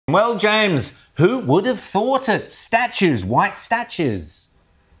Well, James, who would have thought it? Statues, white statues.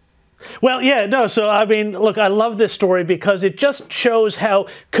 Well, yeah, no, so, I mean, look, I love this story because it just shows how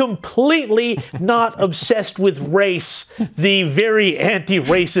completely not obsessed with race the very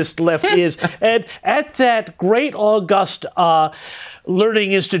anti-racist left is. And at that great august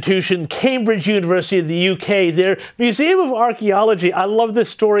learning institution, Cambridge University of the UK, their Museum of Archaeology, I love this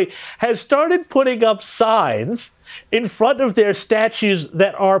story, has started putting up signs in front of their statues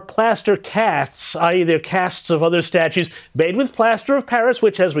that are plaster casts, i.e. they're casts of other statues made with plaster of Paris,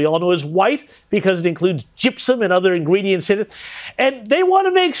 which, as we all know, is white because it includes gypsum and other ingredients in it. And they want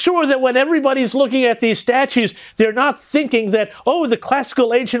to make sure that when everybody's looking at these statues, they're not thinking that, oh, the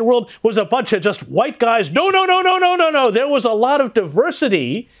classical ancient world was a bunch of just white guys. No, no, no, no, no, no, no. There was a lot of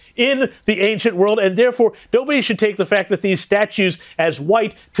diversity in the ancient world, and therefore nobody should take the fact that these statues as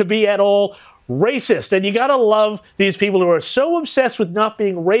white to be at all racist. And you gotta love these people who are so obsessed with not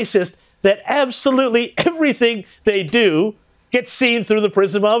being racist that absolutely everything they do gets seen through the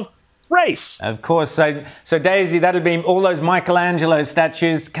prism of race. Of course. So Daisy, that'll be all those Michelangelo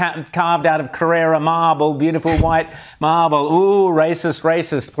statues carved out of Carrara marble, beautiful white marble. Ooh, racist,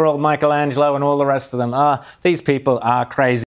 racist. Poor old Michelangelo and all the rest of them. These people are crazy.